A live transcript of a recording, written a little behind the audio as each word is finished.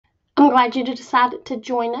glad you decided to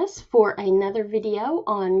join us for another video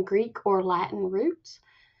on Greek or Latin roots.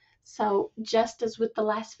 So just as with the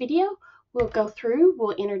last video, we'll go through,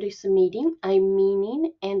 we'll introduce a meaning,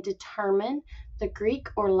 and determine the Greek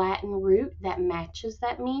or Latin root that matches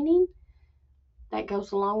that meaning, that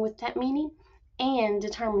goes along with that meaning, and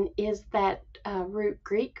determine is that root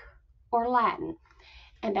Greek or Latin.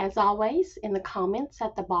 And as always, in the comments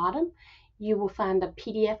at the bottom, you will find a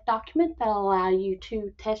PDF document that will allow you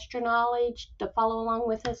to test your knowledge, to follow along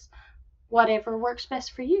with us, whatever works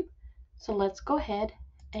best for you. So let's go ahead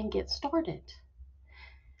and get started.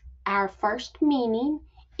 Our first meaning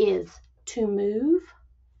is to move,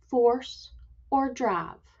 force, or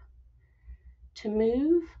drive. To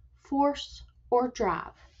move, force, or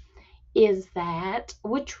drive. Is that,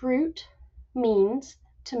 which root means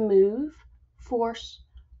to move, force,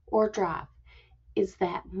 or drive? Is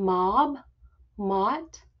that mob,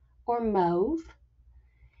 mot, or mauve?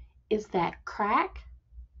 Is that crack,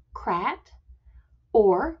 crat?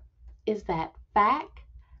 Or is that fac,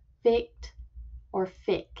 fict, or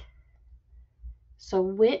fic? So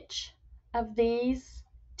which of these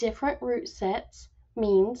different root sets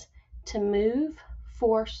means to move,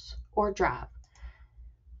 force, or drive?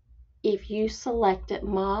 If you selected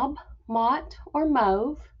mob, mot, or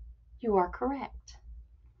mauve, you are correct.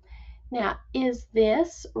 Now, is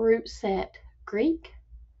this root set Greek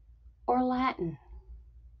or Latin?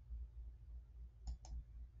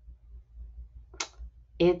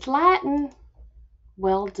 It's Latin.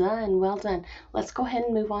 Well done, well done. Let's go ahead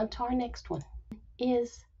and move on to our next one.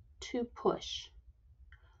 Is to push.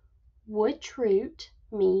 Which root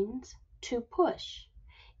means to push?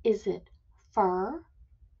 Is it fur,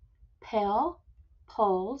 pel,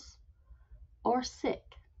 pulls, or sick?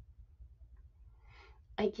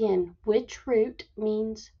 Again, which root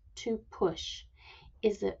means to push?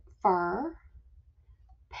 Is it fur,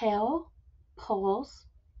 pel, pulls,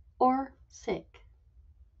 or sick?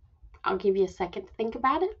 I'll give you a second to think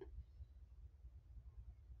about it.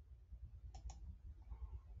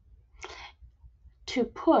 To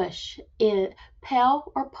push,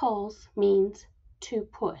 pel or pulls means to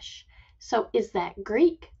push. So is that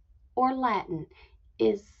Greek or Latin?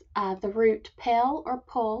 Is the root pel or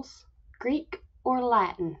pulls Greek or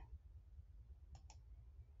Latin?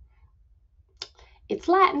 It's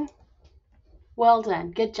Latin. Well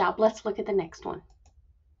done. Good job. Let's look at the next one.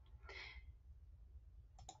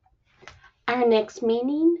 Our next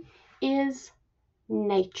meaning is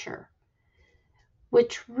nature.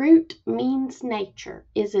 Which root means nature?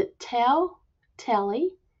 Is it tell,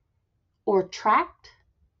 telly, or tract,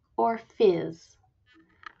 or fizz?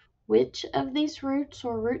 Which of these roots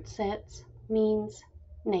or root sets means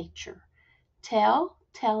nature? Tell,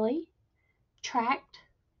 telly, tract,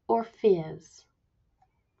 or fizz?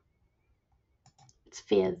 It's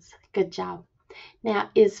fizz. Good job.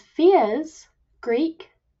 Now, is fizz Greek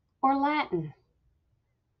or Latin?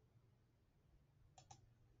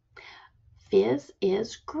 Fizz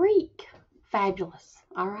is Greek. Fabulous.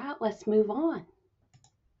 All right, let's move on.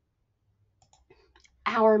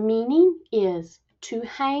 Our meaning is to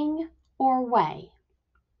hang or weigh.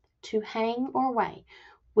 To hang or weigh.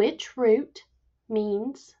 Which root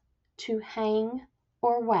means to hang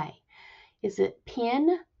or weigh? Is it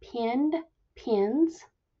pin, pinned, pins?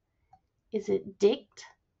 Is it dict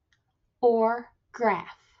or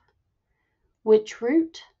graph? Which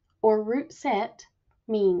root or root set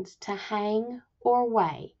means to hang or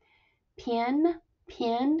weigh? Pin,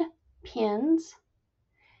 pinned, pins,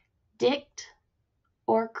 dict,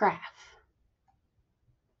 or graph?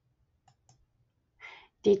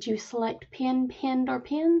 Did you select pin, pinned, or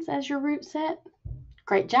pins as your root set?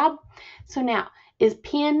 Great job. So now, is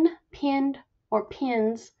pin, pinned, or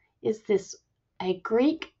pins, is this a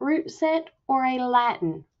Greek root set or a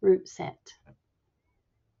Latin root set?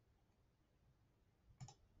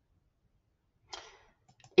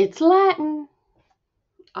 It's Latin.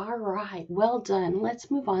 All right, well done. Let's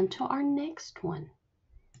move on to our next one.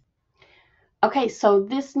 Okay, so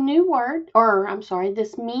this new word,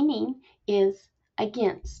 this meaning is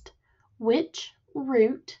against. Which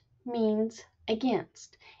root means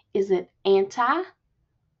against? Is it anti,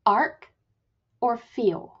 arc, or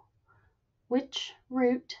feel? Which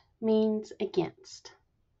root means against?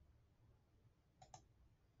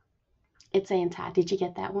 It's anti. Did you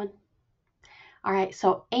get that one? All right,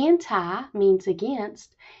 so anti means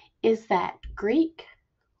against. Is that Greek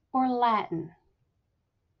or Latin?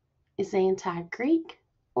 Is anti Greek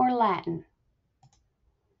or Latin?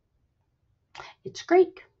 It's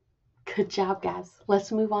Greek. Good job, guys.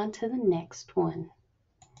 Let's move on to the next one.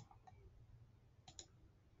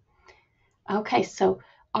 Okay, so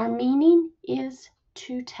our meaning is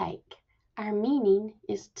to take. Our meaning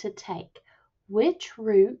is to take. Which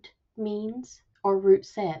root means, or root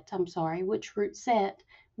set, I'm sorry, which root set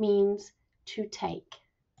means to take?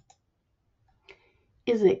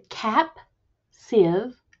 Is it cap,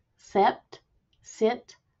 sieve, sept,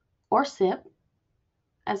 sit, or sip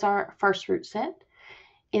as our first root set?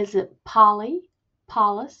 Is it poly,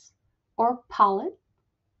 polis, or pollet?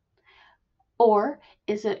 Or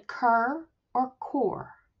is it cur or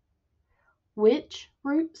core? Which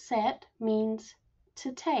root set means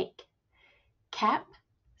to take? Cap,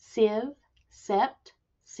 sieve, sept,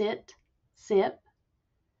 sit, sip,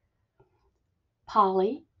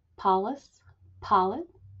 poly, polis, pollet,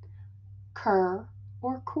 cur,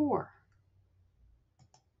 or core?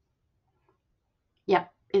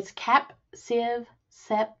 Yep, it's cap, sieve,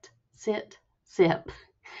 sept, sit, sip.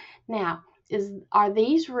 Now, is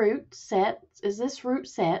this root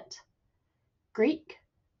set Greek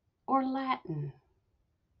or Latin?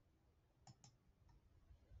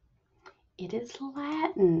 It is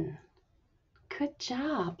Latin. Good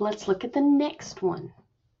job. Let's look at the next one.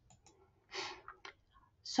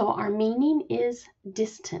 So our meaning is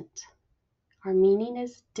distant. Our meaning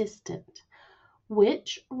is distant.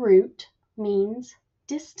 Which root means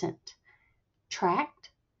distant? Tract,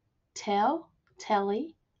 tell,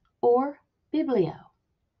 telly, or biblio?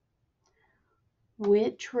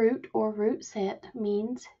 Which root or root set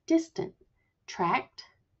means distant? Tract,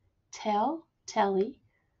 tell, telly,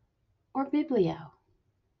 or biblio?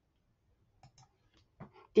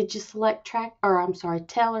 Did you select tell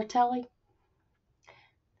or telly?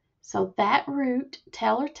 So that root,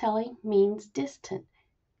 tell or telly, means distant.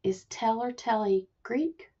 Is tell or telly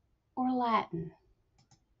Greek or Latin?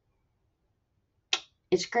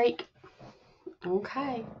 It's Greek.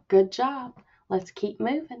 Okay, good job. Let's keep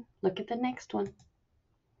moving. Look at the next one.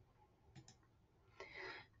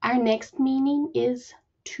 Our next meaning is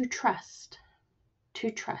to trust. To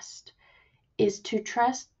trust. Is to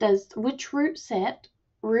trust, which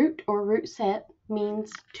root or root set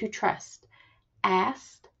means to trust?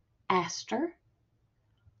 Asked, aster,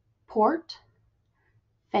 port,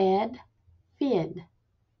 fed, fid.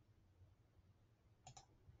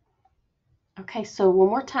 Okay, so one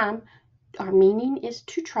more time. Our meaning is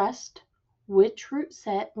to trust. Which root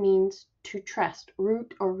set means to trust?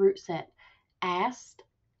 Root or root set? Asked,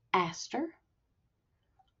 aster,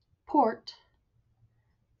 port,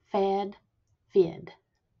 fed, fid.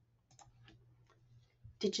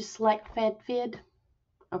 Did you select fed, fid?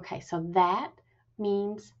 Okay, so that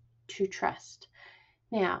means to trust.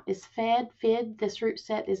 Now, is fed, fid, this root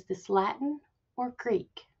set, is this Latin or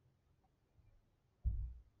Greek?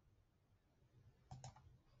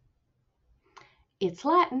 It's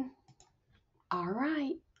Latin. All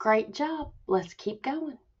right, great job. Let's keep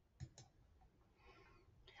going.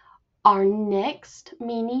 Our next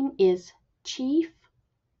meaning is chief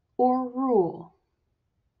or rule.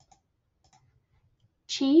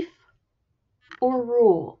 Chief or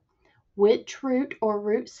rule. Which root or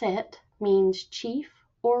root set means chief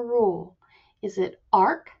or rule? Is it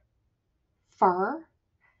ark, fur,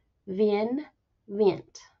 vin,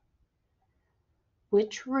 vent?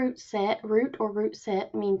 Which root or root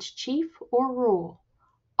set means chief or rule?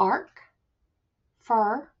 Ark,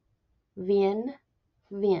 fur, vin,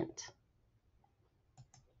 vent.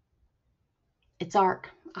 It's ark.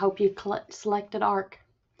 I hope you selected ark.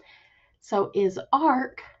 So is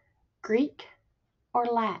ark Greek or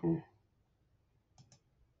Latin?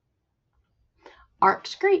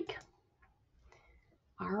 Ark's Greek.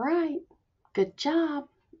 All right, good job.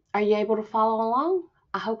 Are you able to follow along?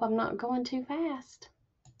 I hope I'm not going too fast.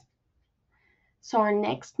 So our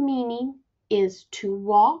next meaning is to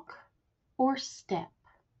walk or step.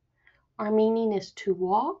 Our meaning is to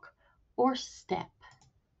walk or step.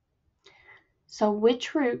 So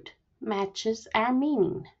which root matches our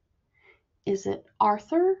meaning? Is it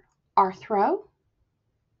Arthur, arthro?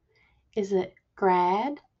 Is it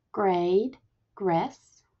grad, grade,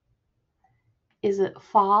 gress? Is it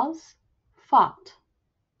fos, fought?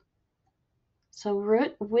 So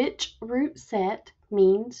which root set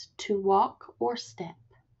means to walk or step?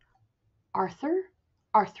 Arthur,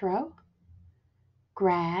 arthro,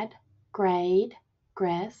 grad, grade,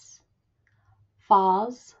 gress,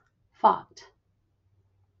 fos, fought.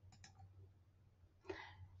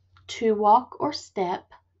 To walk or step,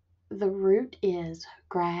 the root is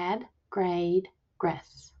grad, grade,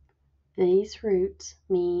 gress. These roots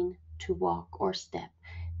mean to walk or step.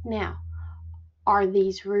 Now, are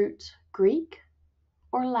these roots Greek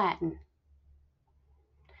or Latin?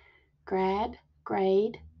 Grad,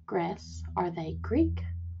 grade, gress, are they Greek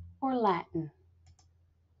or Latin?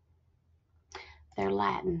 They're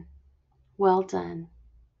Latin. Well done.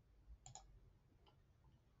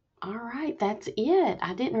 All right, that's it.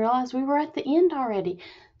 I didn't realize we were at the end already.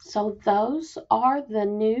 So those are the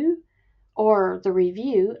new, or the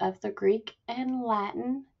review of the Greek and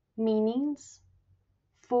Latin meanings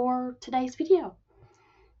for today's video.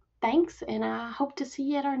 Thanks, and I hope to see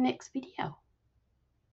you at our next video.